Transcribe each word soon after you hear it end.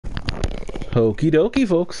Okie dokie,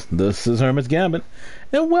 folks. This is Hermit's Gambit,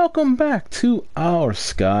 and welcome back to our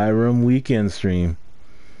Skyrim weekend stream.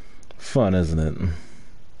 Fun, isn't it?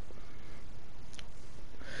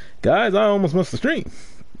 Guys, I almost missed the stream.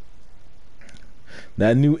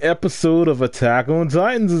 That new episode of Attack on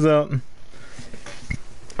Titans is out.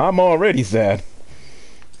 I'm already sad.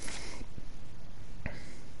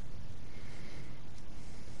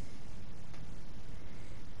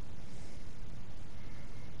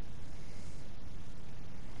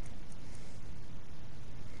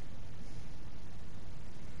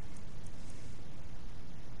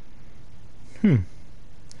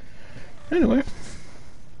 Anyway,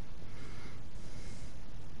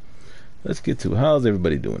 let's get to how's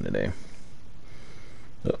everybody doing today.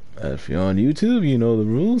 Oh, if you're on YouTube, you know the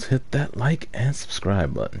rules. Hit that like and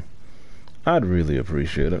subscribe button. I'd really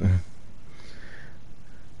appreciate it.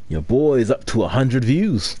 Your boy's up to 100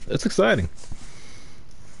 views. That's exciting.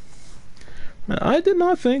 Man, I did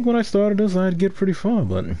not think when I started this I'd get pretty far,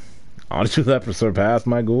 but honestly, that surpassed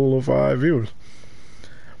my goal of 5 viewers.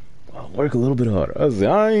 I'll work a little bit harder.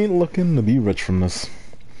 I ain't looking to be rich from this.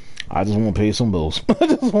 I just want to pay some bills. I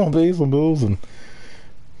just want to pay some bills and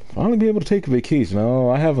finally be able to take a vacation. Now,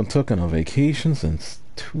 I haven't taken a vacation since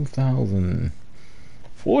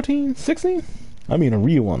 2014, 16? I mean a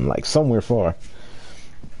real one, like somewhere far.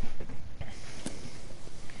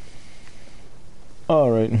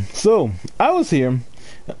 Alright, so I was here.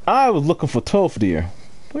 I was looking for Tolfdir.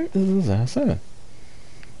 Where is his ass at?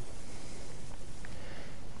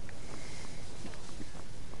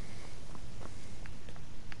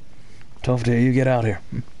 Tolfdir, you get out here.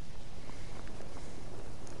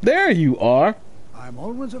 There you are. I'm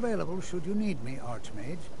always available should you need me,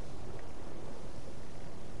 Archmage.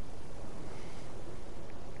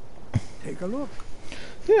 Take a look.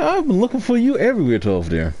 Yeah, I've been looking for you everywhere,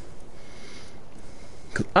 Tolfdir.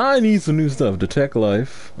 Cause I need some new stuff. Detect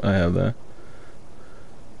Life. I have that.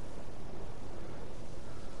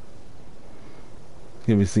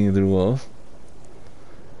 Can be seen through walls.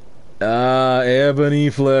 Ebony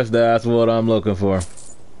flesh, that's what I'm looking for.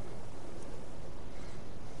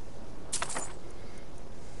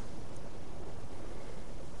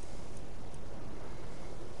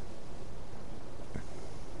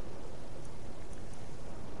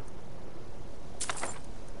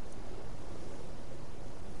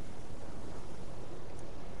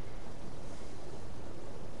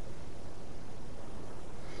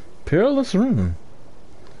 Perilous Rune.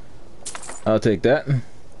 I'll take that.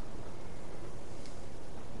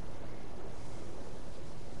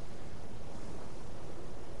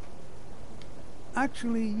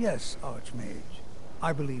 Actually, yes, Archmage.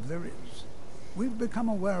 I believe there is. We've become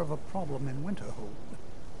aware of a problem in Winterhold.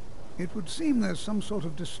 It would seem there's some sort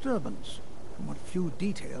of disturbance. From what few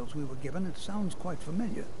details we were given, it sounds quite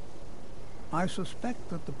familiar. I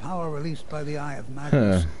suspect that the power released by the Eye of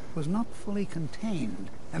Magnus was not fully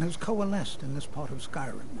contained and has coalesced in this part of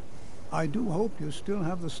Skyrim. I do hope you still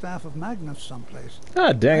have the Staff of Magnus someplace.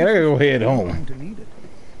 Ah, dang it, I gotta go head home. I'm going to need it.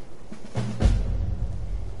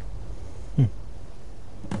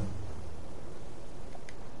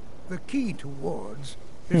 The key to wards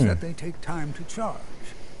is that they take time to charge.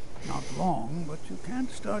 Not long, but you can't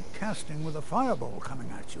start casting with a fireball coming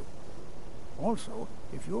at you. Also,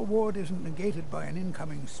 if your ward isn't negated by an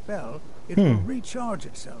incoming spell, it will recharge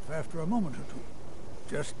itself after a moment or two.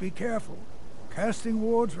 Just be careful. Casting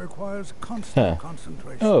wards requires constant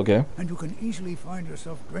concentration. Oh, okay. And you can easily find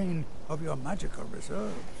yourself drained of your magical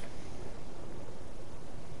reserves.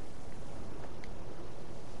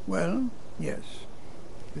 Well, yes.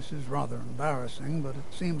 This is rather embarrassing, but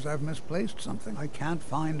it seems I've misplaced something. I can't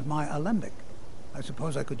find my alembic. I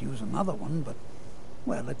suppose I could use another one, but,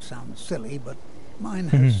 well, it sounds silly, but mine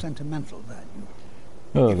has sentimental value.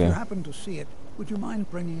 Okay. If you happen to see it, would you mind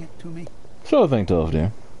bringing it to me? Sure thing,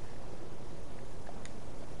 Tolfdir.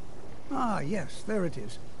 Ah, yes, there it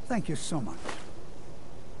is. Thank you so much.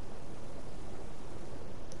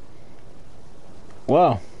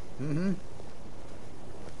 Wow.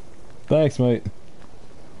 Thanks, mate.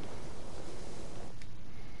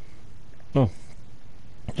 Oh.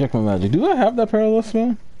 Check my magic. Do I have that perilous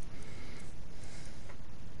spell?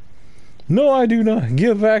 No, I do not.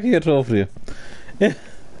 Give back here, Tolfdir.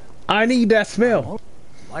 I need that spell.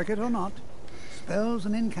 Like it or not, spells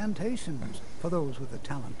and incantations for those with the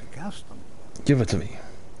talent to cast them. Give it to me.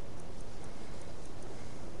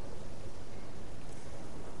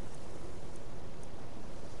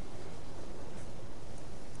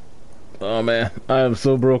 Oh man, I am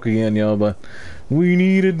so broke again, y'all, but we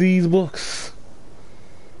needed these books.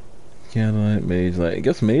 Candlelight, Mage Light. I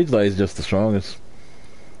guess Mage Light is just the strongest.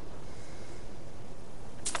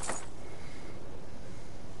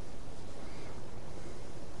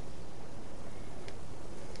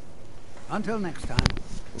 Until next time.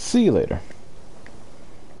 See you later.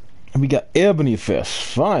 And we got ebony fish,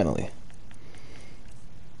 finally.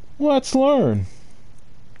 Let's learn.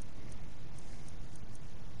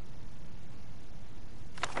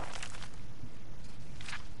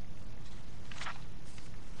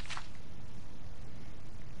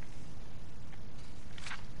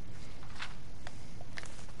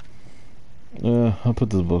 I'll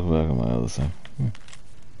put this book back on my other side.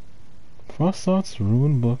 Frost Thoughts,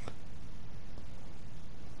 Ruined Book.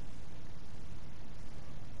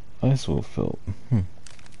 Ice Wolf Felt. Do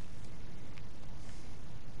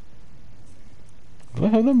I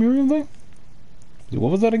have that Miriam thing?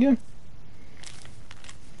 What was that again?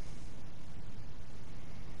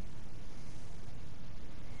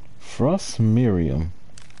 Frost Miriam.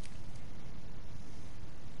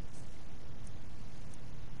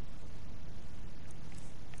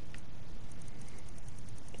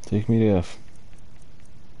 Take me to F.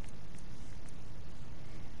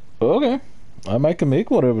 Okay. I might can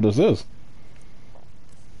make whatever this is.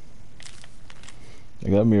 I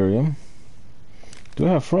got Miriam. Do I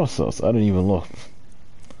have Frost Sauce? I didn't even look.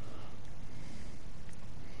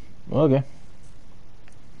 Okay.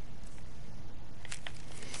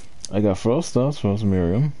 I got Frost Sauce, Frost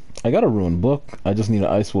Miriam. I got a Ruined Book. I just need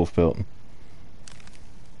an Ice Wolf Pelt.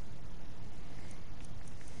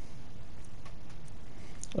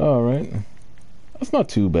 Alright. That's not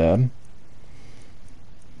too bad.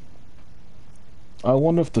 I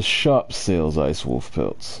wonder if the shop sells Ice Wolf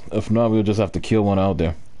pelts. If not, we'll just have to kill one out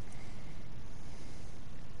there.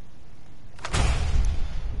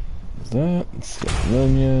 What's that?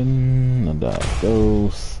 Onion, a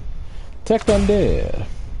Dose. Tech Undead.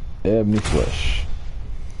 Ebony Flesh.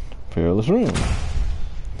 Perilous Room.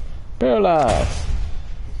 Paralyzed.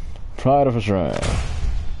 Pride of a Shrine.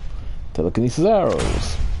 Telekinesis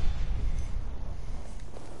Arrows.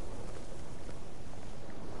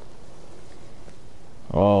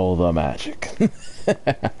 All the magic.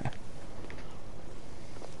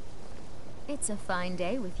 It's a fine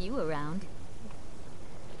day with you around.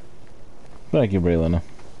 Thank you, Braylina.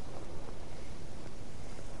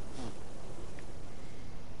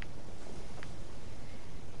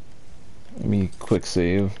 Let me quick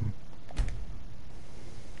save.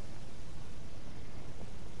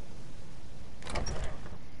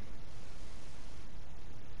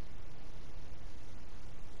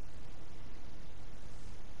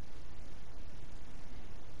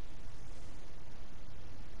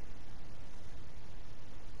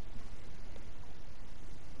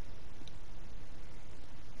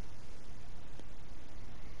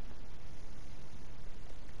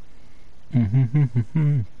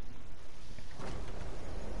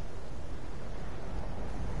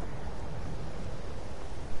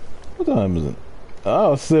 What time is it?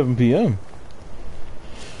 Oh, it's 7 p.m.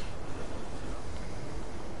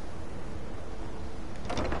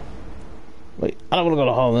 Wait, I don't want to go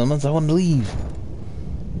to Hall Elements. I want to leave.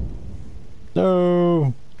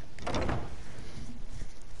 No.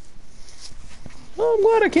 Oh, I'm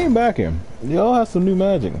glad I came back here. Y'all have some new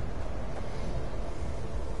magic.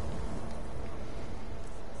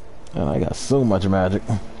 And I got so much magic.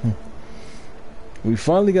 We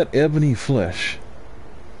finally got ebony flesh.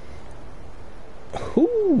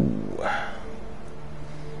 Ooh.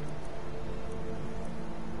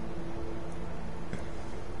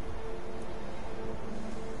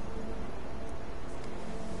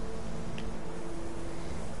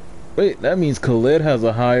 Wait, that means Khalid has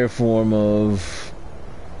a higher form of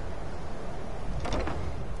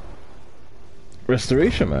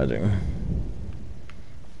restoration magic.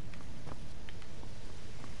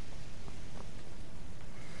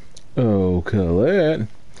 Oh, Khalid.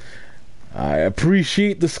 I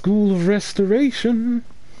appreciate the School of Restoration.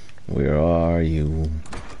 Where are you?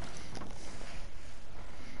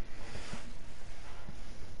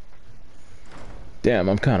 Damn,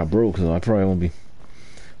 I'm kind of broke, so I probably won't be.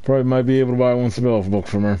 Probably might be able to buy one spell book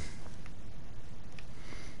from her.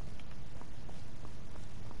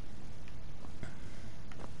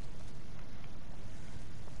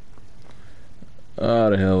 Ah,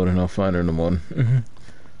 the hell with it. I'll find her in the morning.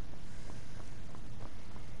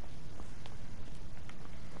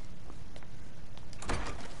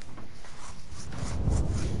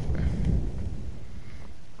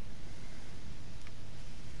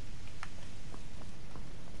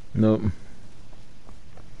 Nope.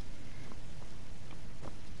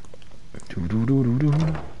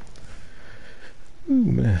 Ooh,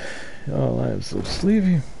 man. Oh, I am so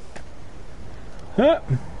sleepy. Huh?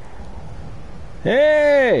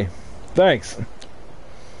 Hey! Thanks.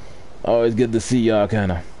 Always good to see y'all,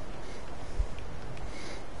 kinda.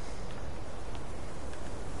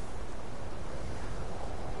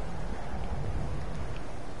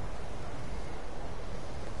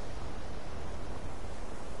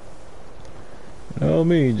 Oh,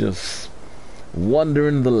 me just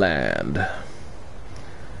wandering the land.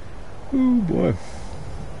 Oh boy.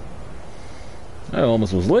 I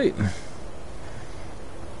almost was late.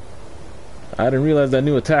 I didn't realize that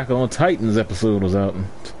new Attack on Titans episode was out.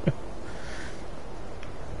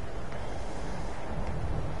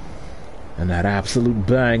 And that absolute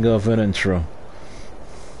bang of an intro.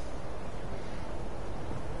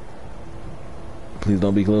 Please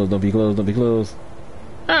don't be closed, don't be closed, don't be closed.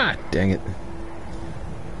 Ah, dang it.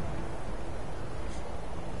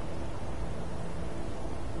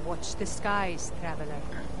 Watch the skies, traveler.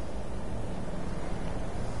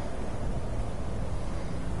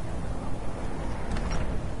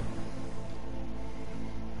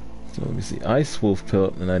 So let me see. Ice Wolf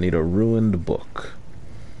Pelt, and I need a ruined book.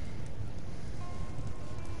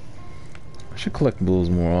 I should collect bulls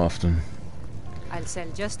more often. I'll sell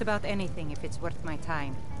just about anything if it's worth my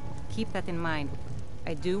time. Keep that in mind.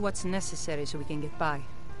 I do what's necessary so we can get by.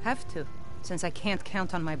 Have to, since I can't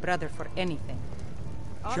count on my brother for anything.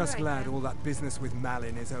 Just glad all that business with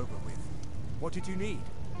Malin is over with. What did you need?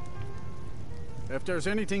 If there's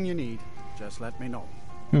anything you need, just let me know.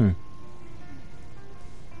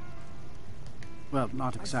 Well,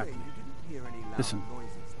 not exactly. Listen,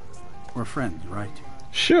 we're friends, right?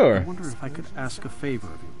 Sure. I wonder if I could ask a favor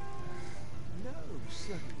of you.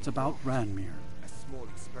 It's about Ranmir.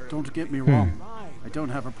 Don't get me wrong. I don't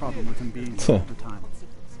have a problem with him being here all the time.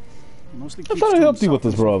 He mostly keeps thought I to helped you with himself,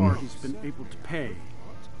 this and so problem. far he's been able to pay.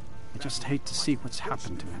 I just hate to see what's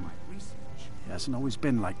happened to him. He hasn't always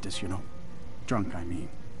been like this, you know. Drunk, I mean.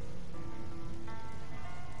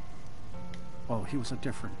 Well, he was a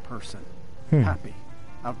different person. Happy,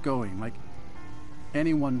 outgoing, like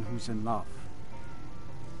anyone who's in love.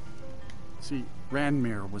 See,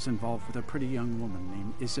 Ranmir was involved with a pretty young woman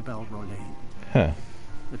named Isabel Rolane. Huh.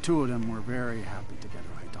 The two of them were very happy together,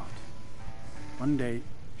 I thought. One day,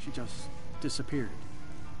 she just disappeared.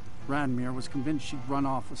 Ranmir was convinced she'd run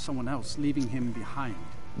off with someone else, leaving him behind.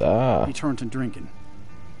 Ah. He turned to drinking.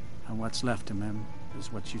 And what's left of him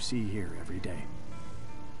is what you see here every day.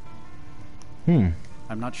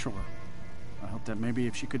 I'm not sure. I hope that maybe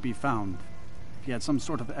if she could be found, if he had some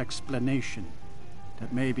sort of explanation,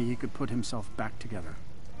 that maybe he could put himself back together.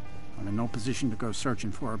 I'm in no position to go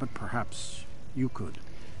searching for her, but perhaps you could.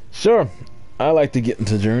 Sure. I like to get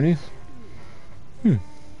into journeys.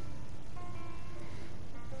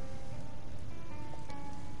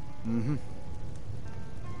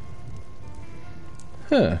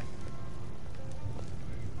 Huh.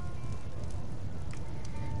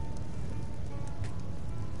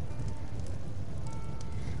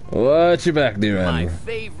 What you back there, My Andrew?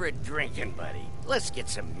 favorite drinking buddy. Let's get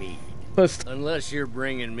some mead. Let's. Unless you're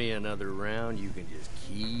bringing me another round, you can just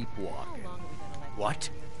keep walking. What?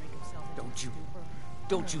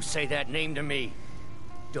 Don't you say that name to me.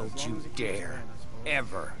 Don't you dare.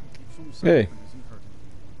 Ever. Hey.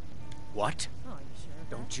 What?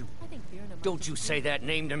 Don't you say that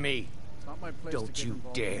name to me. Don't you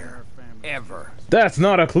dare. Ever. That's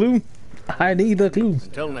not a clue. I need a clue.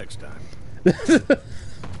 Until next time.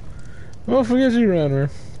 Well, forget you,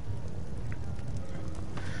 Runner.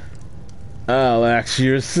 I'll ask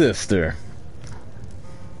your sister.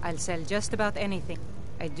 I'll sell just about anything.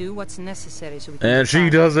 I do what's necessary so we can And get she by.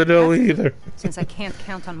 doesn't know Have to, either. since I can't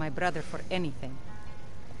count on my brother for anything.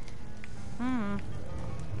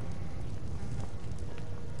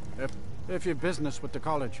 If you've business with the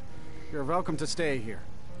college, you're welcome to stay here.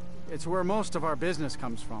 It's where most of our business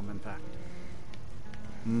comes from, in fact.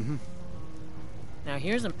 Now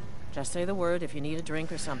here's a... Just say the word if you need a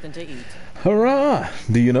drink or something to eat. Hurrah!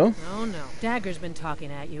 Do you know? Oh no. Dagger's been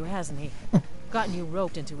talking at you, hasn't he? Gotten you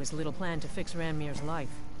roped into his little plan to fix Ranmir's life.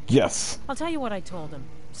 Yes. I'll tell you what I told him.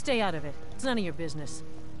 Stay out of it. It's none of your business.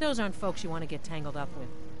 Those aren't folks you want to get tangled up with.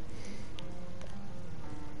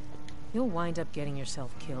 You'll wind up getting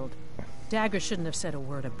yourself killed. Dagger shouldn't have said a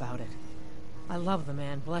word about it. I love the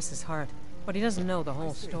man, bless his heart, but he doesn't know the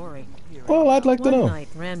whole story. Well, I'd like to One know. night,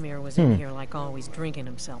 Ranmir was in here like always, drinking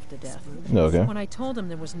himself to death. Okay. When I told him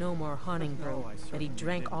there was no more hunting brew, that he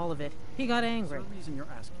drank all of it, he got angry.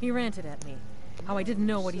 He ranted at me. How I didn't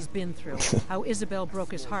know what he's been through. How Isabel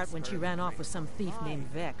broke his heart when she ran off with some thief named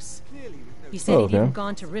Vex. He said he'd even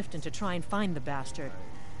gone to Riften to try and find the bastard.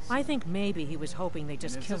 I think maybe he was hoping they'd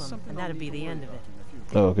just kill him, and that'd be the end of it.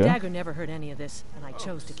 Okay. Dagger never heard any of this, and I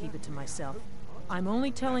chose to keep it to myself. I'm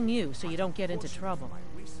only telling you so you don't get into trouble.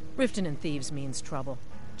 Riften and thieves means trouble.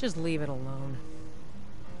 Just leave it alone.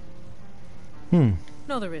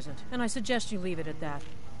 No, there isn't, and I suggest you leave it at that.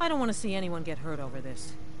 I don't want to see anyone get hurt over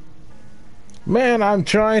this. Man, I'm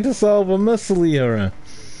trying to solve a mystery here.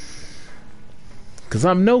 Because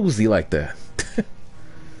I'm nosy like that.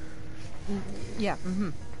 Yeah,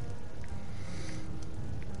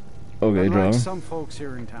 Okay, Unlike John. some folks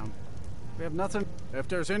here in town, we have nothing. If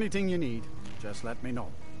there's anything you need, just let me know.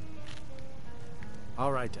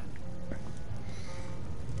 All right then.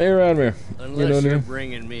 Hey, around here. Unless you're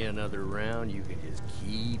bringing me another round, you can just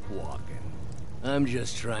keep walking. I'm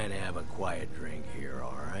just trying to have a quiet drink here,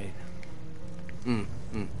 all right?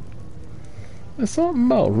 There's something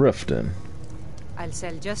about Riften. I'll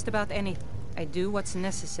sell just about anything. I do what's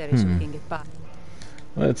necessary so we can get by.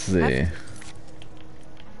 Let's see.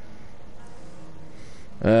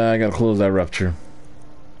 I gotta close that rupture.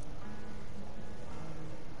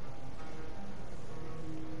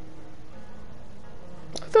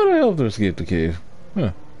 I thought I helped her escape the cave.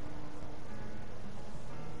 Huh.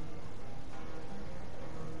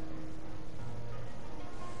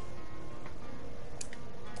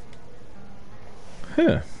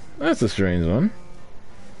 Huh. That's a strange one.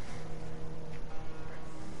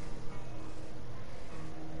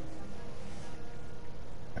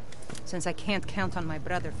 Since I can't count on my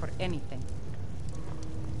brother for anything.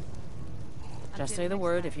 just say the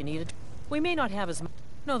word if you need it. We may not have as much.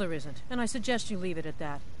 No, there isn't, and I suggest you leave it at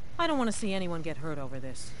that. I don't want to see anyone get hurt over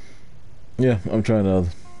this. Yeah, I'm trying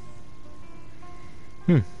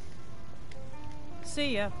to...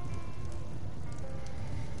 See ya.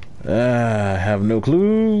 I have no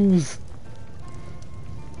clues.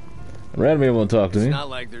 Randomly won't talk to me. It's not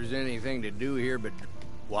like there's anything to do here but...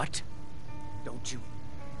 What?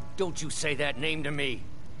 Don't you say that name to me.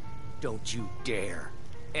 Don't you dare.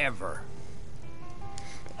 Ever.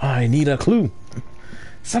 I need a clue.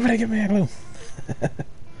 Somebody give me a clue.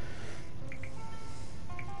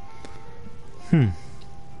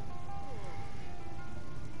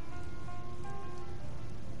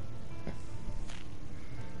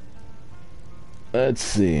 Let's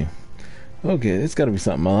see. Okay, it's gotta be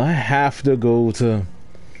something. I have to go to...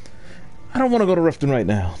 I don't want to go to Riften right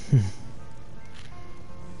now.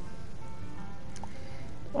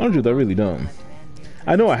 Aren't I really don't.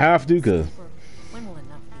 I know I have to, because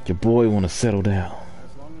your boy want to settle down.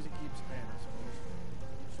 As long as he keeps paying, I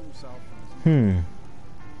suppose. Keeps himself and his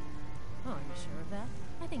Oh, are you sure of that?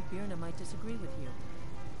 I think Birna might disagree with you.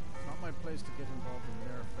 It's not my place to get involved in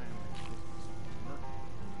their family business.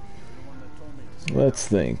 You're the one that told me to stay Let's out.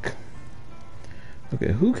 think.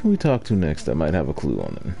 Okay, who can we talk to next that might have a clue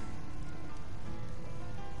on it?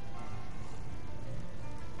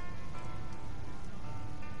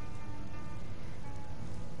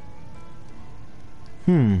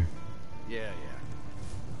 Yeah.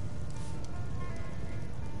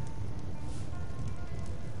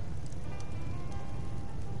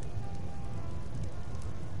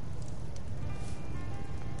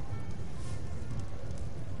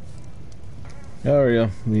 Hurry up.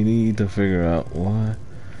 We need to figure out what.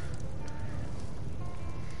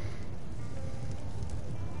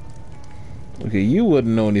 Okay, you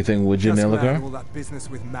wouldn't know anything, would you, Just glad Nelicar? all that business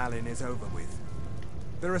with Malin is over with.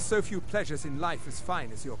 There are so few pleasures in life as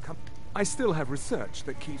fine as your company. I still have research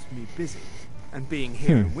that keeps me busy, and being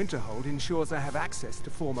here in Winterhold ensures I have access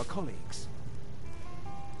to former colleagues.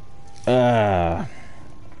 My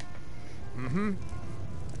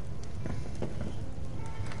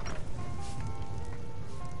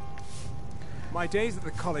days at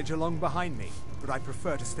the college are long behind me, but I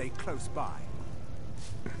prefer to stay close by.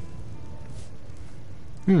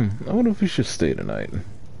 I wonder if we should stay tonight.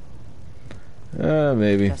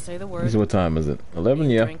 Maybe. Just say the word. So what time is it? 11,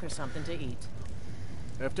 Need a yeah. drink or something to eat.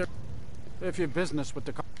 If you've business with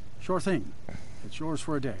the sure thing. It's yours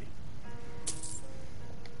for a day.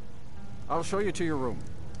 I'll show you to your room.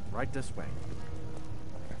 Right this way.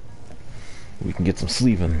 We can get some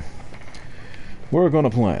sleeping. We're gonna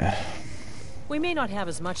plan. We may not have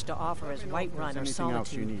as much to offer as Whiterun or anything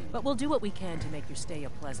else you Solitude, need. but we'll do what we can to make your stay a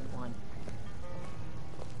pleasant one.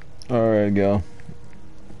 Alright, go.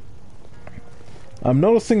 I'm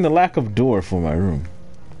noticing the lack of door for my room.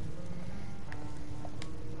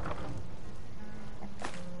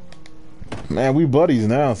 Man, we buddies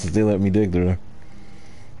now since they let me dig through there.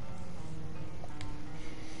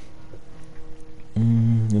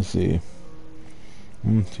 Let's see.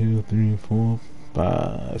 1, 2, 3, 4,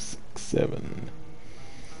 5, 6, 7,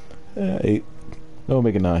 8. No,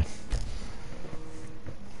 make it 9.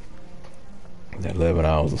 That 11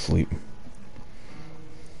 hours of sleep.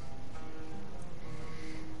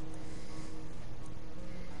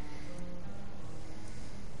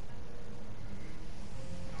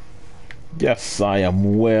 Yes, I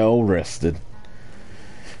am well rested.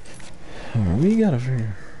 We gotta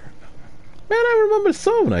figure. Man, I remember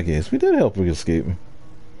solving that case. We did help her escape.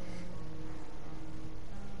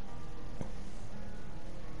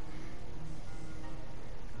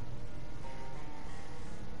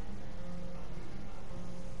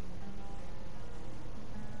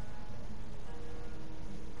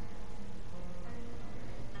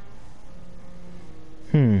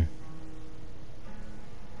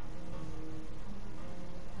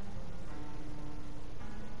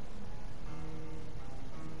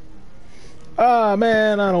 Ah,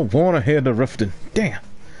 man, I don't want to head to Riften. Damn.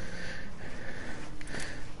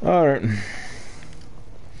 Alright.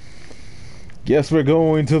 Guess we're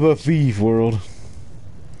going to the thief world.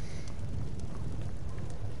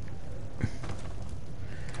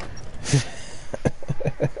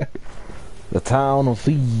 The town of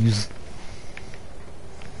thieves.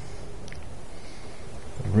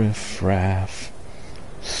 Riff raff.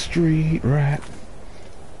 Street rat.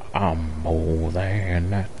 I'm more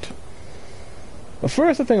than that. But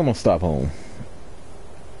first, I think I'm gonna stop home.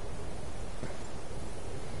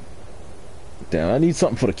 Damn, I need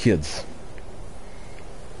something for the kids.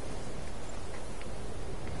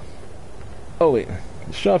 Oh wait,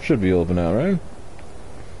 the shop should be open now, right?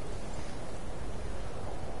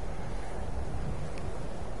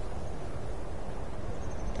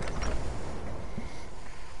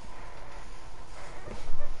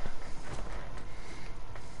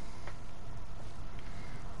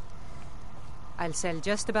 I'll sell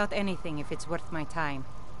just about anything if it's worth my time.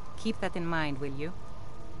 Keep that in mind, will you?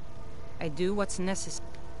 I do what's necessary.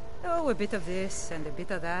 Oh, a bit of this and a bit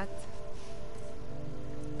of that.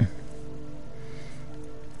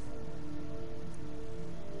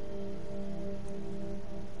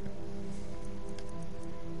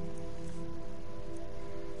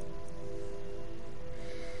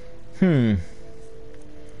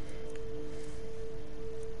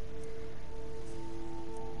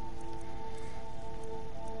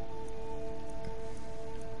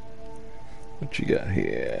 What you got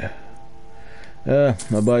here?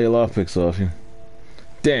 I'll buy your lockpicks off you.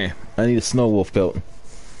 Damn, I need a snow wolf pelt.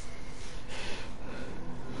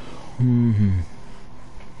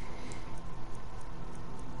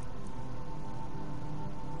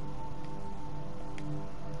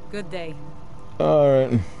 Good day.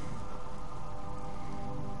 Alright.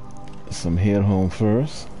 Some head home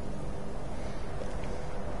first.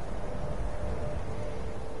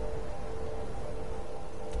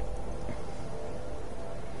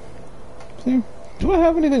 See, do I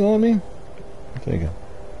have anything on me? I'm thinking.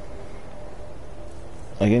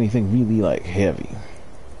 Like anything really like heavy.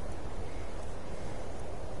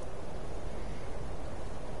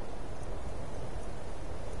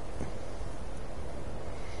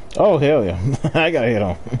 Oh hell yeah. I got a head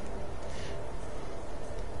on.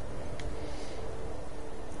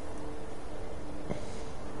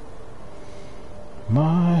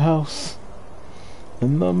 My house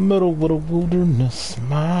in the middle of the wilderness.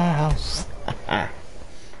 My house.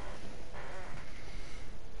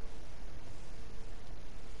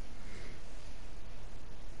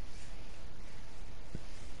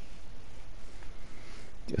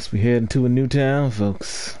 Guess we heading to a new town,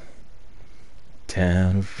 folks.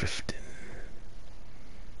 Town of Riften.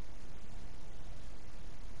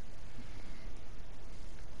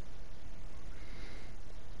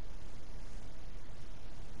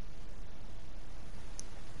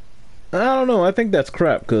 I don't know, I think that's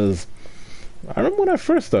crap, because I remember when I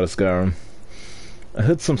first started Skyrim, I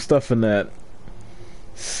hid some stuff in that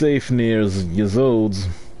safe near Yazod's.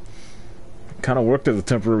 Kind of worked as a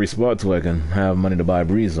temporary spot so I can have money to buy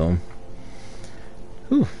Breeze on.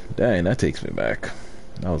 Whew, dang, that takes me back.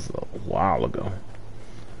 That was a while ago.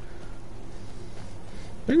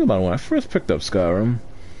 Think about it, when I first picked up Skyrim,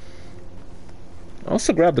 I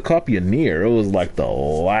also grabbed a copy of Nier. It was like the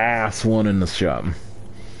last one in the shop.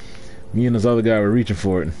 Me and this other guy were reaching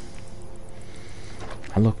for it.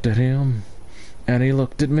 I looked at him, and he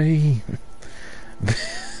looked at me.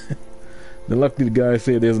 The lucky guy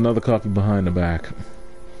said there's another copy behind the back.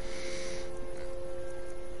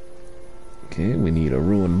 Okay, we need a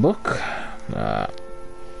ruined book.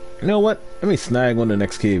 You know what? Let me snag one the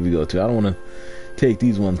next cave we go to. I don't want to take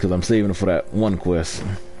these ones because I'm saving them for that one quest.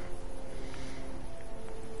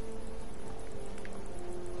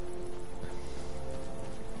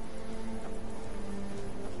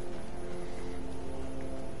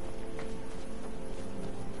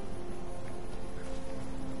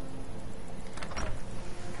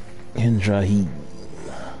 Indrahi.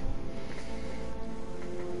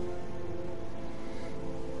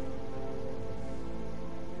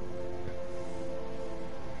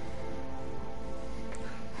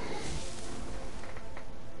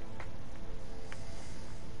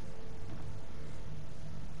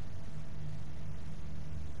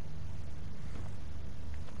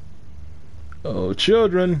 Oh,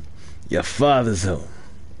 children, your father's home.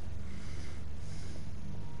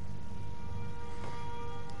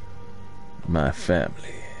 My family.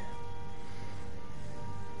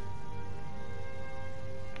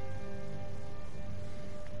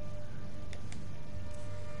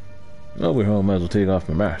 Oh, we're home. Might as well take off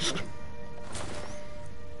my mask.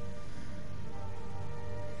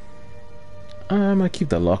 I might keep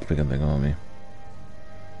that lockpicking thing on me.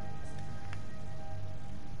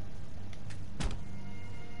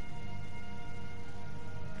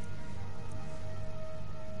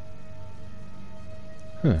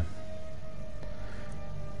 Huh.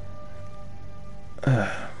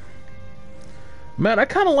 Man, I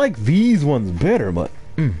kind of like these ones better, but...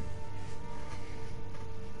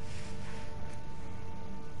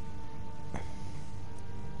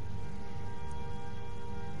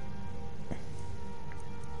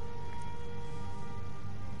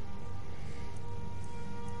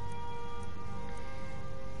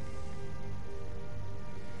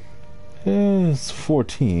 It's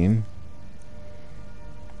 14.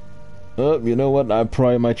 Oh, you know what? I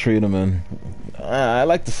probably might trade them in. I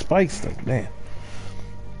like the spikes though, man.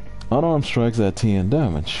 Unarmed strikes at 10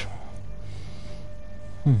 damage.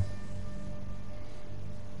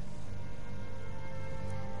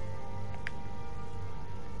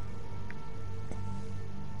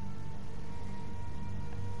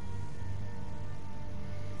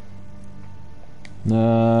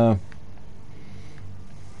 Nah.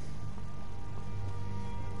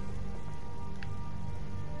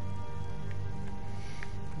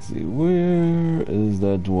 Let's see, where is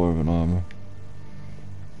that dwarven armor?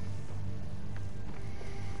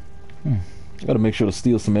 Gotta make sure to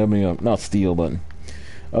steal some ebony armor. Not steal, but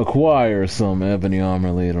acquire some ebony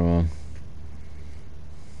armor later on.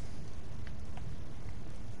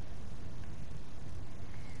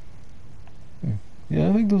 Yeah,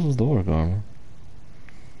 I think this was the orc armor.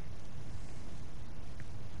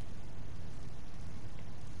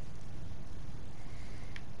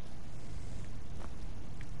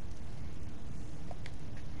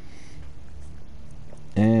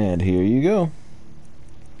 And here you go.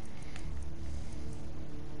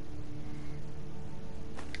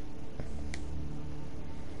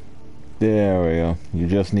 There we go. You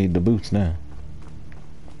just need the boots now.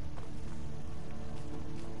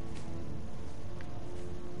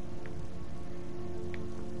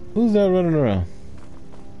 Who's that running around?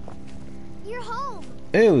 You're home.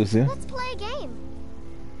 Hey, Lucia. Let's play a game.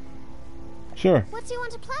 Sure. What do you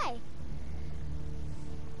want to play?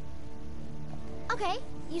 Okay,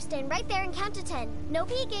 you stand right there and count to 10. No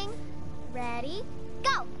peeking. Ready?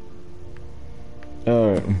 Go!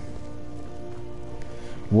 Alright.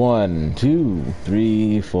 1, 2,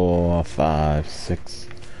 3, 4, 5, 6,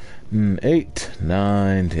 8,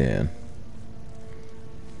 9, 10.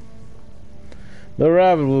 The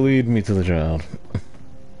rabbit will lead me to the child.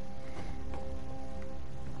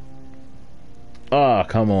 Ah,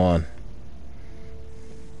 come on.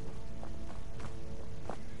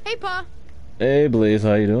 Hey, Pa. Hey, Blaze,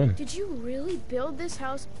 how you doing? Did you really build this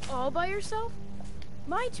house all by yourself?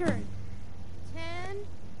 My turn. 10,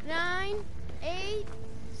 9, 8,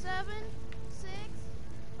 7, 6,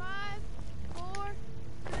 5, 4,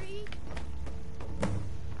 3.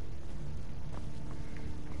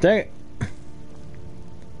 Dang it.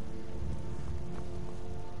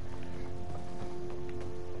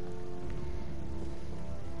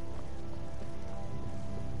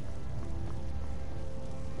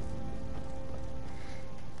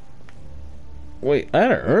 Wait, I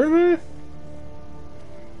had an urn?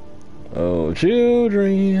 Oh,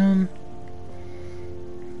 children.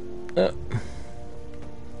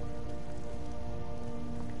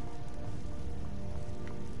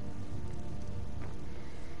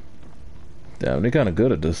 Damn, they're kind of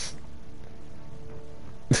good at this.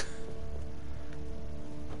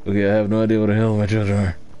 Okay, I have no idea what the hell my children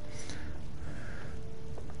are.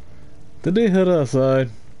 Did they head outside?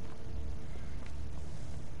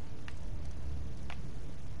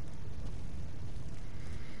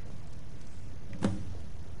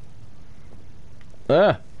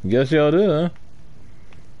 Ah, guess y'all did, huh?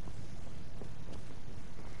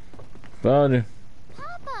 Found you.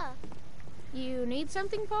 Papa! You need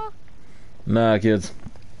something, Pa? Nah, kids.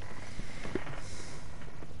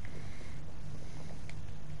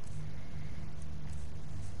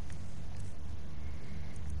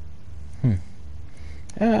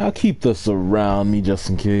 I'll keep this around me just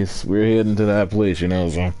in case we're heading to that place, you know,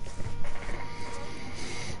 so.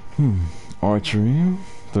 Archery,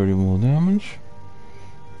 30 more damage.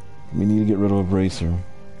 We need to get rid of a bracer.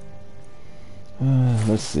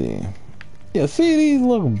 Let's see. Yeah, see, these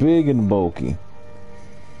look big and bulky.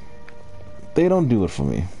 They don't do it for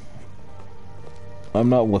me. I'm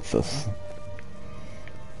not with this.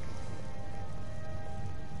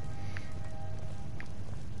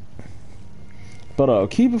 But I'll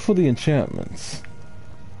keep it for the enchantments.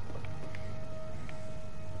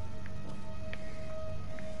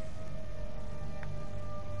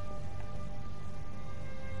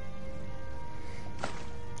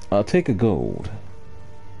 I'll take a gold.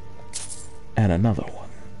 And another one.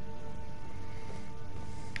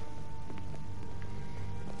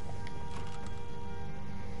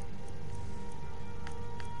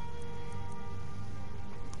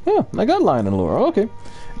 Yeah, I got Lion and Lore. Okay.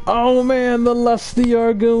 Oh man, the Lusty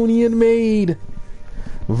Argonian Maid.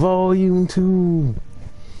 Volume 2.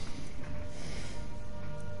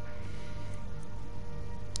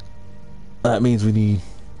 That means we need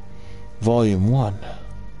Volume 1.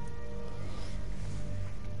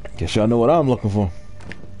 Guess y'all know what I'm looking for.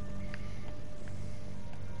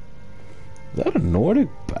 Is that a Nordic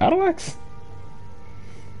battle axe?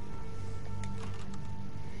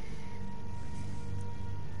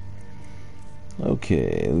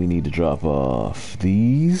 Okay, we need to drop off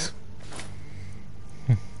these.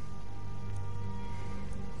 I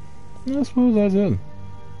suppose that's it.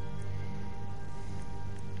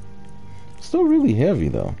 Still really heavy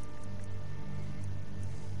though.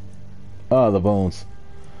 Ah, the bones.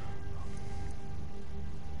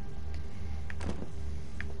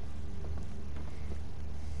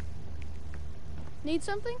 Need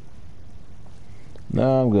something?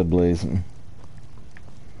 No, I'm good, Blaze.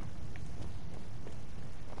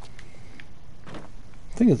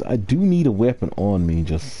 Thing is, I do need a weapon on me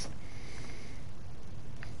just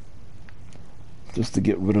to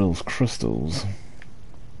get rid of those crystals.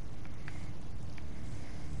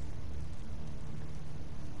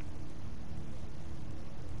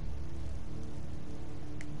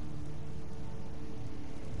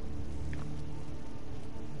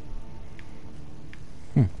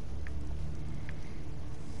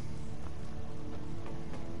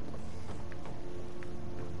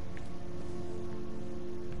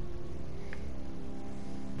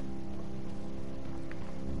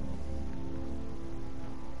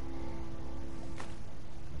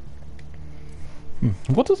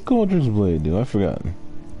 What does Gordon's blade do? I forgot.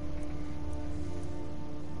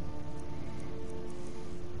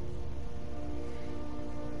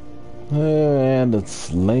 And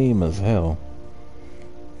it's lame as hell.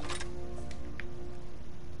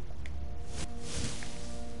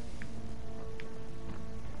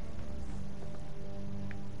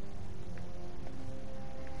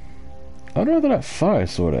 I'd rather that fire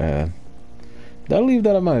sword I had. Did I leave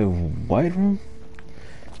that in my white room?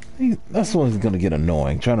 That's the one that's gonna get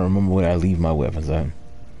annoying. Trying to remember where I leave my weapons at.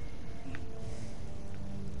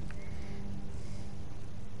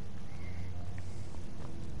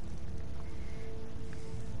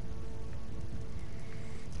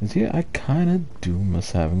 Cause yeah, I kinda do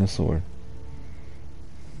miss having a sword.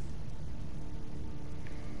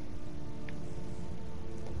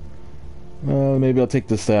 Maybe I'll take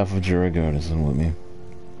the staff of Juragardison with me.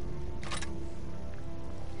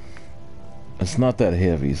 It's not that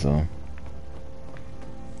heavy, so.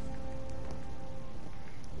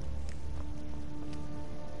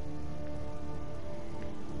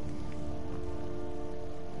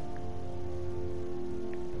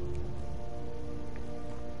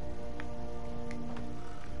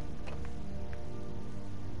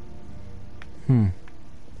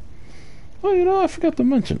 Oh, you know, I forgot to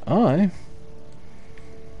mention, I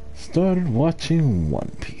started watching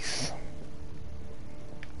One Piece.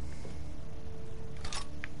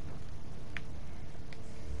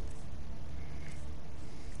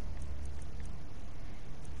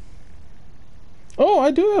 Oh,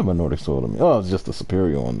 I do have a Nordic sword on me. Oh, it's just a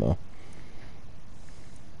superior one, though.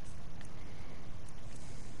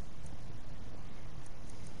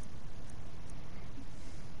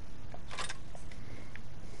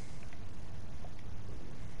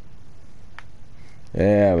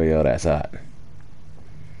 There we go, that's hot.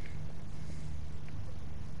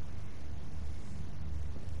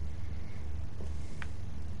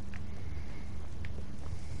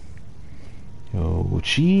 Yo,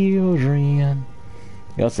 children.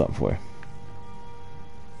 Got something for you.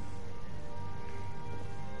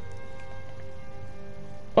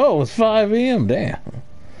 Oh, it's 5 a.m. Damn.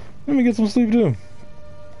 Let me get some sleep too.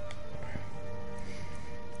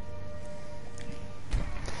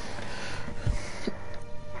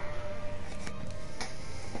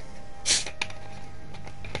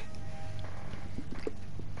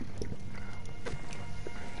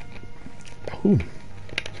 Ooh,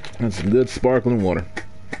 that's some good sparkling water.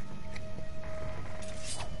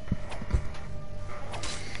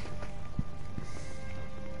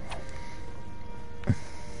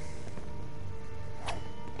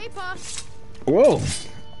 Hey, Pa. Whoa.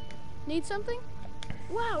 Need something?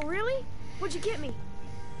 Wow, really? What'd you get me?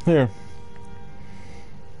 Here.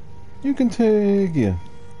 You can take, yeah.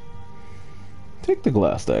 Take the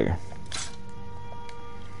glass dagger.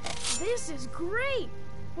 This is great!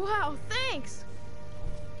 Wow, thanks!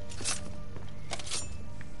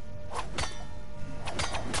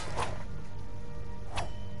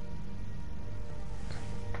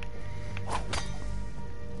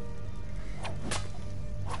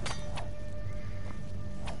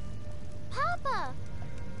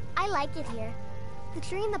 like it here. The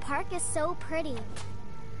tree in the park is so pretty.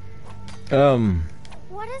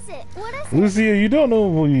 What is it? What is it? Lucia, you don't know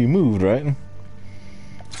when you moved, right?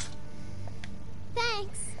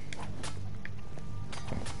 Thanks.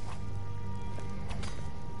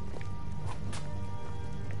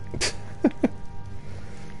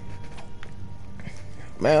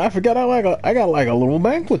 Man, I forgot I got like a little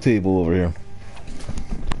banquet table over here.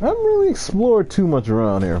 I haven't really explored too much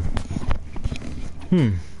around here.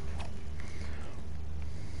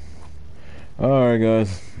 Alright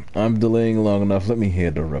guys, I'm delaying long enough. Let me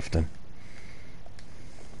head to Riften.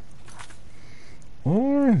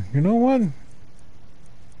 Or, you know what?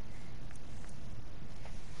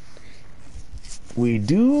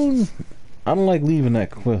 I don't like leaving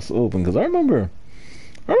that quest open, because I remember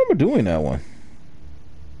doing that one.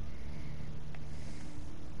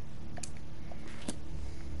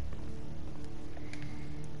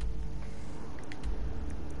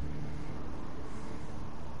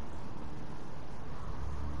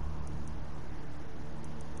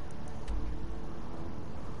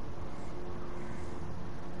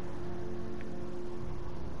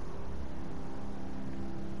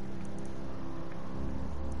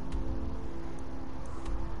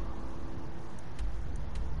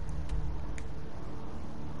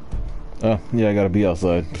 Oh, yeah, I gotta be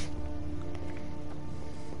outside.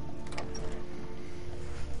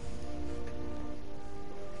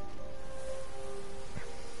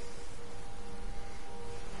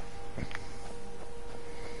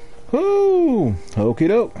 Whoo! Okie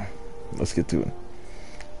doke. Let's get to it.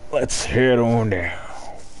 Let's head on down.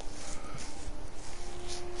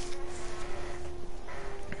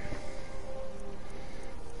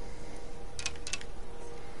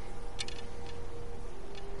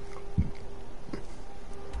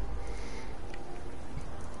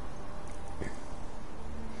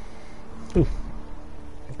 Ooh.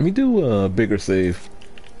 Let me do a bigger save.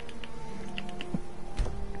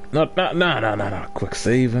 Not quick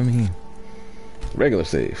save, I mean regular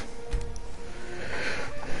save.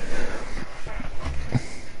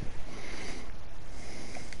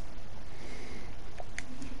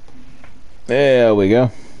 There we go.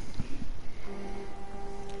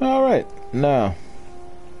 Alright, now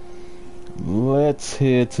let's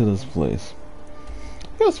head to this place.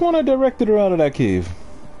 Guess when I directed her out of that cave.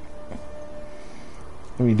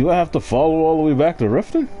 I mean, do I have to follow all the way back to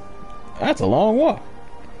Riften? That's a long walk.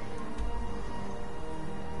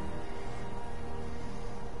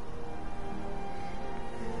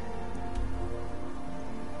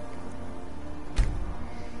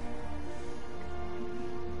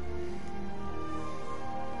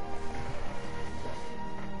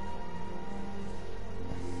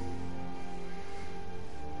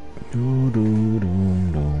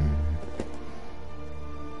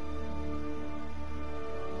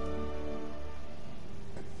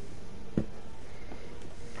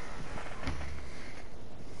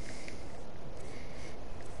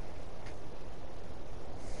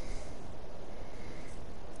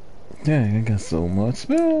 Dang, I got so much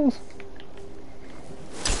spells.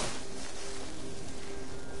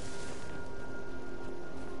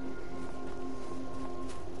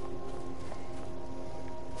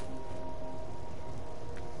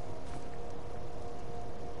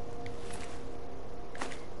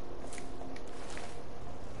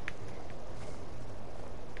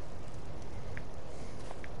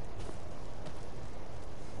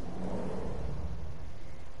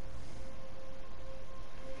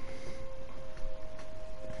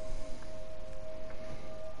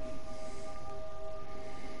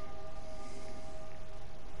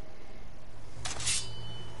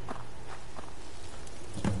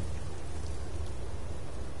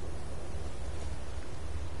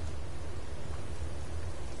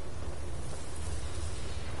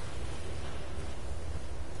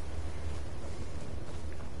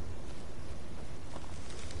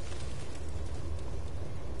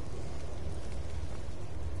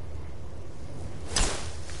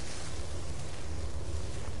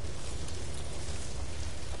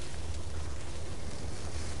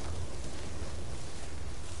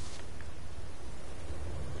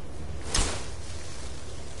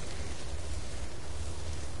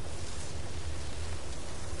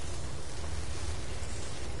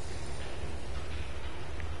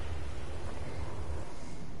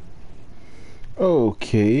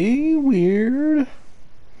 Okay, weird.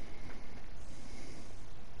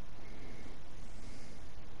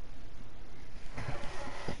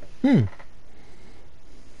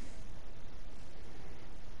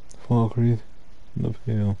 Falkreath in the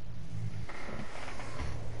Vale.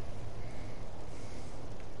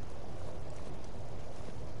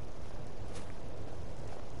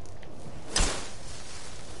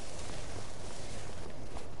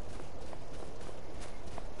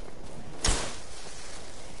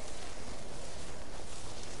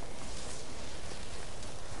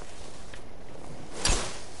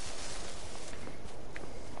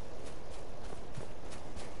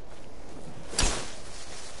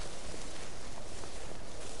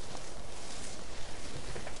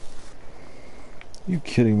 You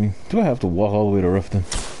kidding me? Do I have to walk all the way to Riften?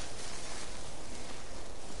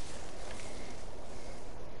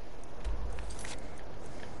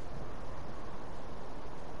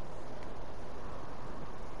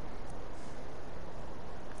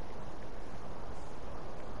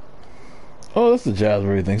 Oh, that's the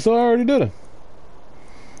Jazzberry thing. So I already did it.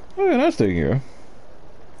 Oh yeah, that's taken care of.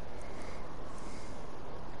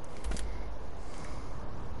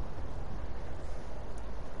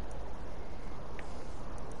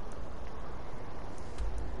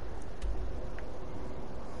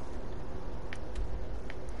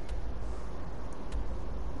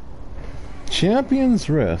 Champion's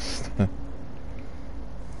Rest.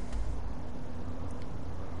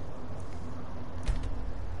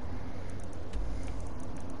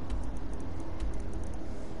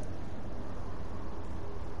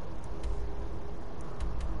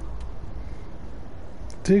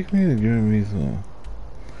 Take me to Jeremy's.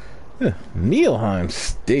 Yeah, Niflheim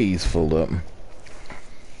stays filled up.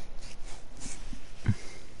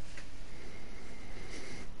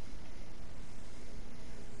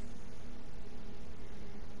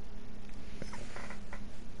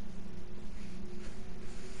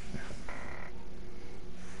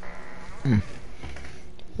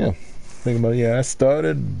 Yeah, think about it. Yeah, I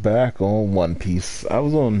started back on One Piece. I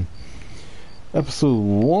was on episode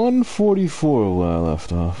 144 where I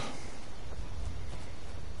left off.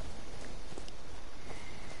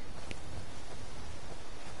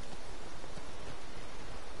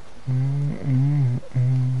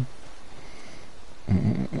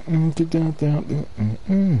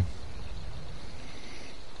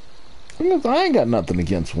 I ain't got nothing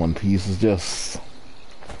against One Piece. It's just,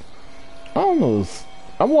 I don't know.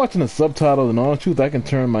 I'm watching the subtitle, and all the truth, I can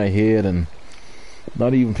turn my head and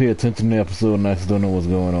not even pay attention to the episode, and I just don't know what's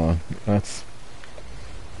going on. That's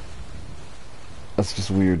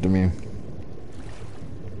just weird to me.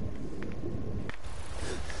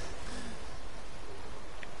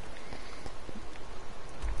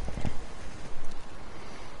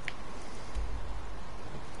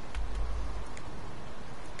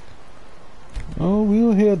 Oh,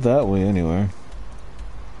 we'll head that way anyway.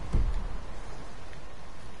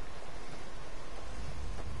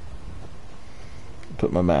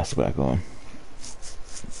 Put my mask back on.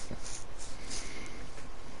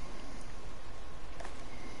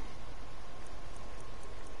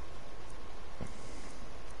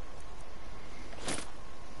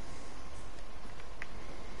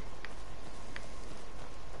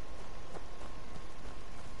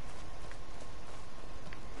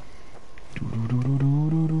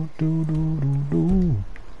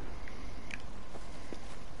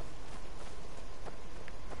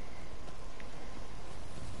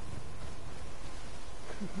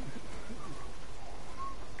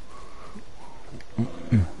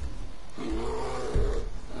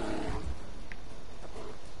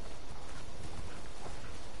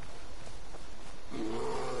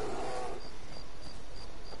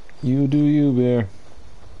 You do you, bear.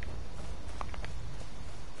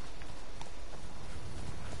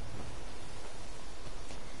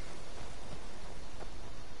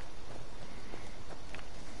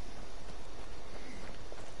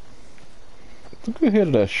 Let's go ahead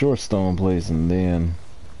to that short stone place and then...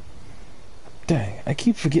 Dang, I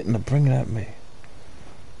keep forgetting to bring that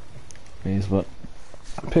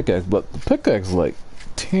pickaxe, but the pickaxe is like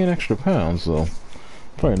 10 extra pounds, so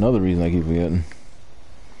probably another reason I keep forgetting.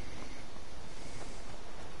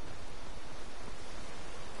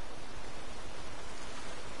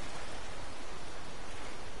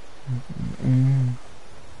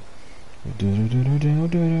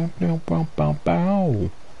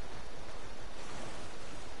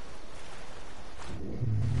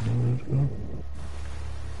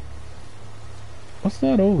 What's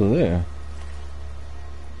that over there?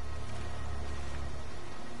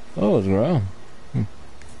 Oh, it's ground.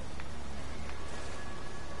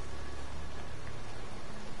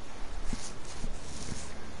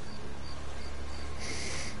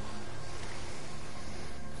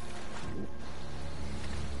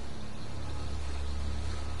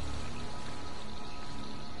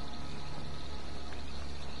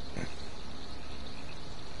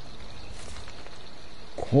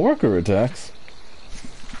 Worker attacks.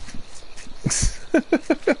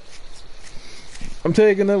 I'm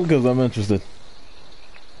taking it because I'm interested.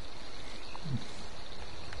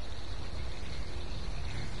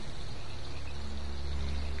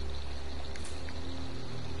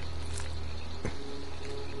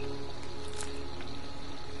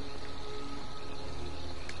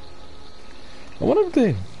 I wonder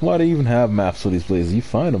if why they even have maps for these places. You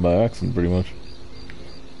find them by accident, pretty much.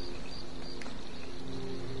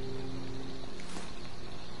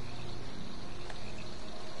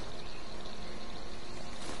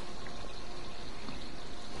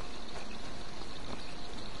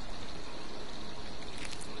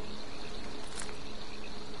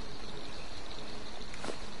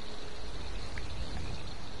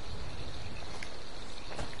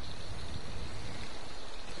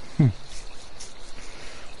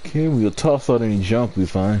 Okay, we'll toss out any junk we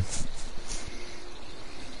find.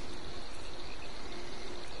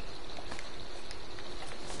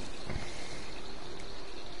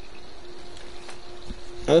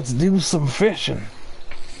 Let's do some fishing.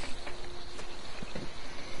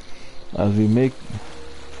 As we make...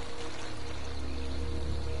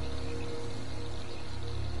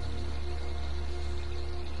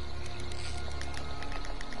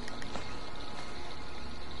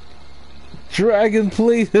 Dragon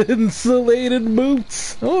plate insulated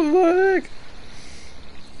boots. What the heck?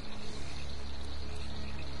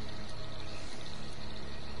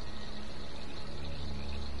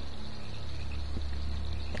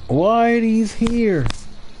 Whitey's here.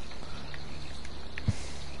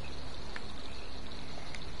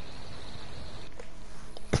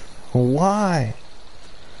 Why?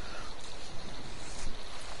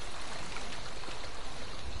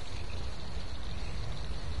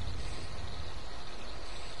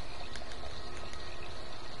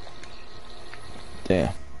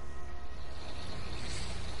 Damn.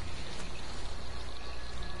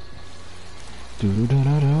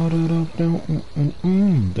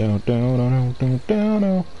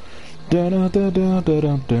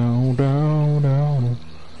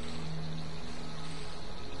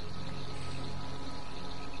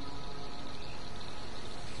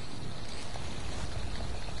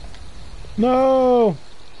 No!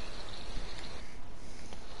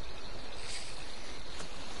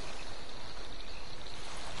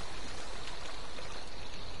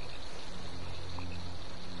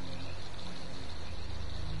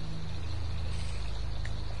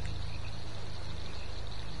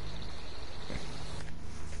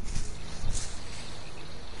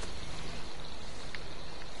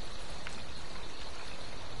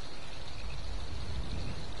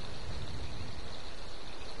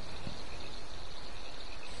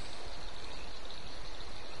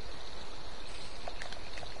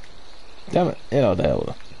 Damn it. Yeah, the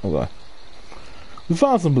hell. Okay. We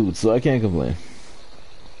found some boots, so I can't complain.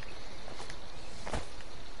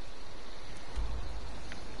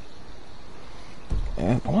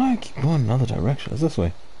 And why I keep going another direction? It's this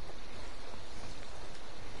way.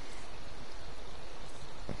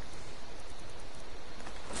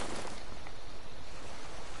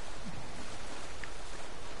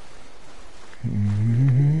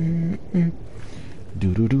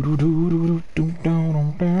 Do do do do do do do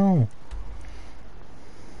down down.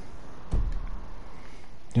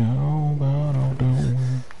 Down, down,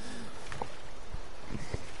 down.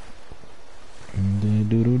 Do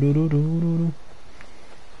do do do do do.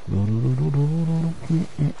 Do do do do do.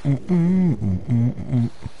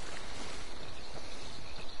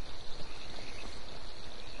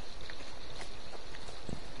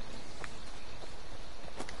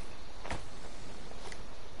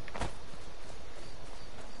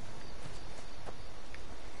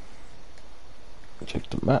 Check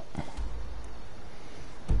the map.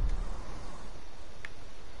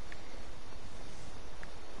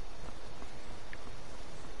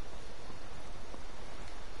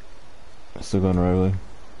 Still going the right way.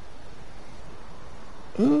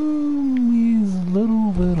 He's a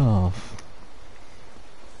little bit off.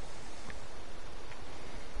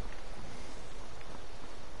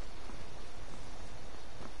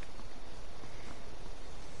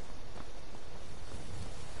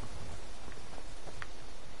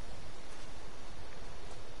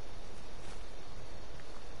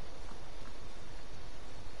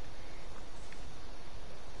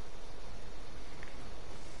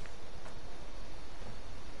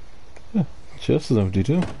 Chest is empty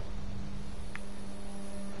too.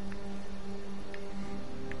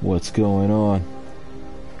 What's going on?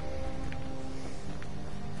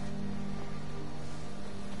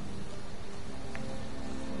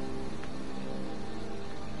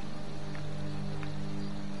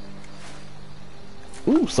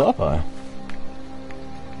 Ooh, sapphire.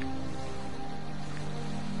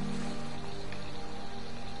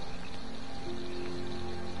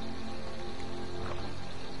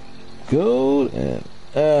 Gold and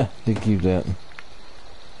they keep that.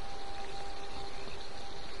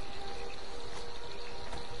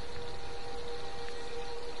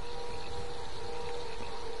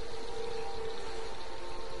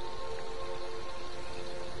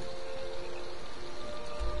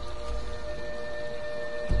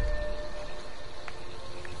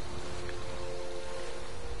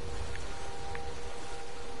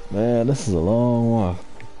 Man, this is a long walk.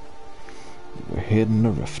 We're heading to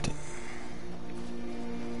Riften.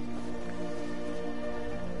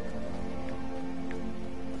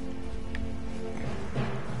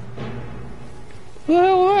 What the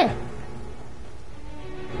hell was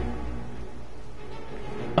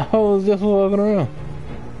that? I was just walking around.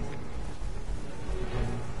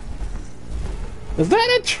 Is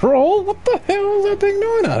that a troll? What the hell is that thing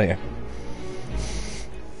doing out here?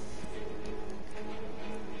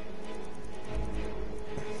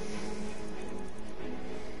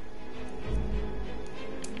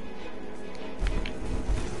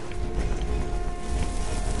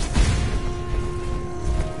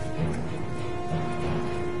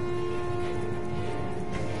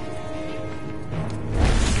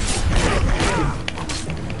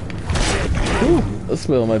 That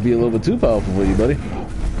spell might be a little bit too powerful for you, buddy.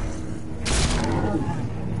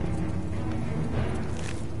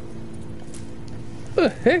 What the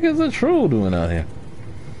heck is a troll doing out here?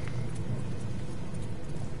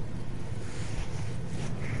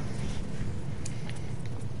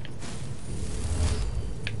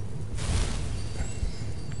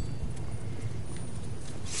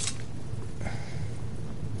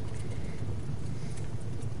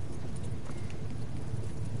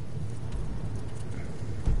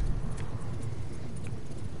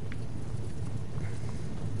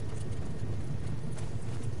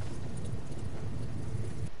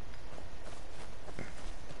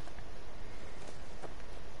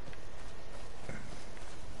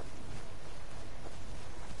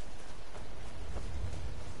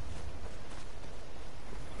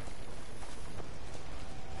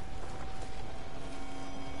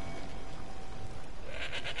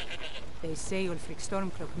 They say Ulfric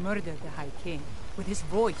Stormcloak murdered the High King. With his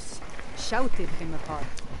voice, shouted him apart.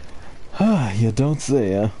 Ah, you don't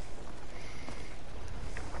say, huh?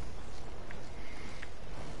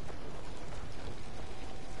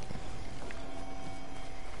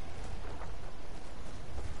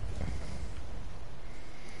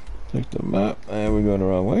 Check the map, and we're going the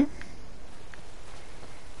wrong way.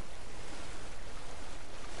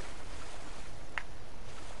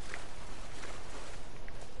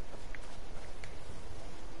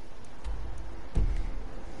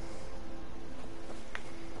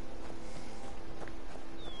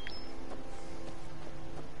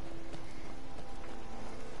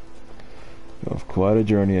 We have quite a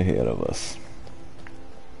journey ahead of us.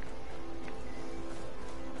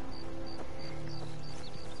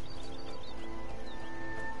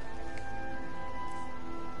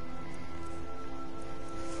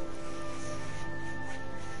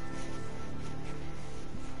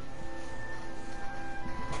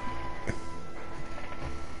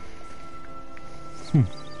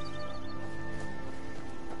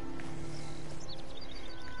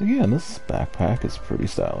 Again, this backpack is pretty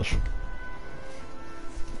stylish.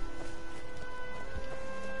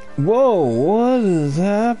 Whoa, what is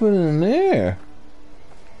happening there?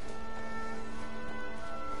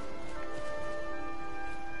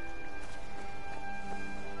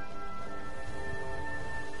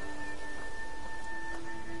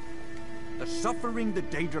 The suffering the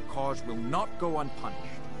Daedra cause will not go unpunished.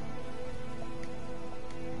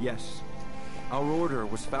 Yes, our order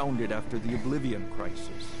was founded after the Oblivion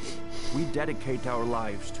Crisis. We dedicate our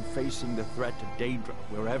lives to facing the threat of Daedra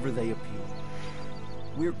wherever they appear.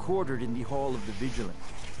 We're quartered in the Hall of the Vigilant.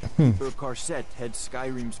 Keeper Karset heads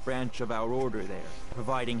Skyrim's branch of our order there,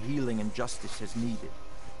 providing healing and justice as needed.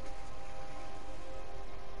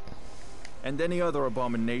 And any other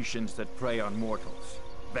abominations that prey on mortals.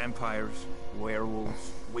 Vampires,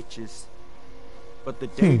 werewolves, witches. But the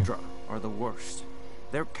Daedra are the worst.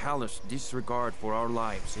 Their callous disregard for our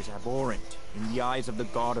lives is abhorrent in the eyes of the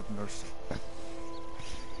God of Mercy.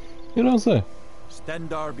 You don't say.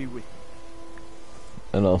 Stendarr be with you.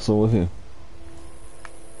 And also with you.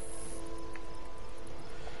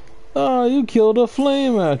 Oh, you killed a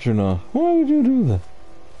flame atronach. Why would you do that?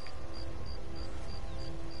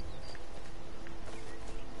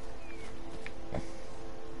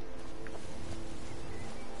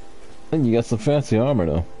 And you got some fancy armor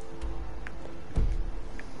though.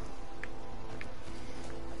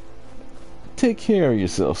 Take care of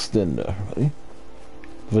yourself, Stendarr, buddy.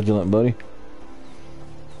 Vigilant, buddy.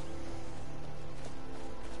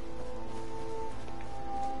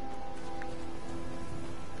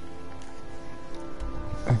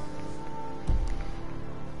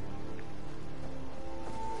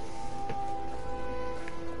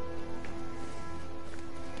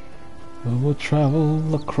 We'll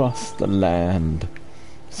travel across the land.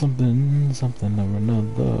 Something, something or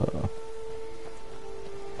another.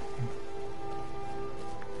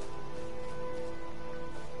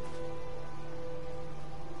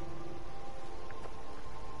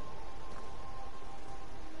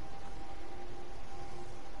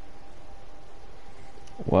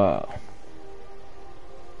 Wow.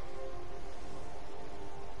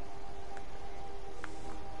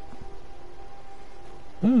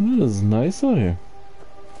 Man, it is nice out here.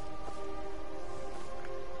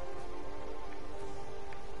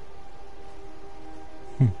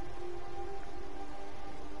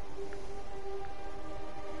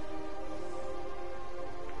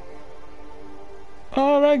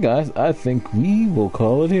 Alright guys, I think we will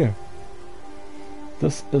call it here.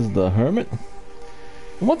 This is the Hermit.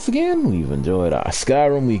 And once again, we've enjoyed our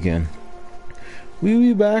Skyrim weekend. We'll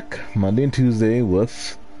be back Monday and Tuesday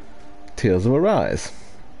with Tales of Arise.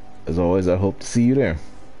 As always, I hope to see you there.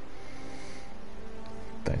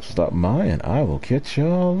 Thanks for stopping by, and I will catch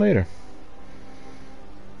y'all later.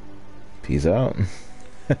 Peace out.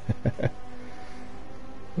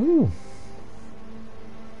 Ooh.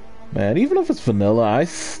 Man, even if it's vanilla, I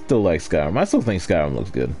still like Skyrim. I still think Skyrim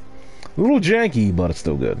looks good. A little janky, but it's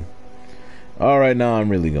still good. Alright, now I'm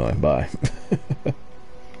really going. Bye.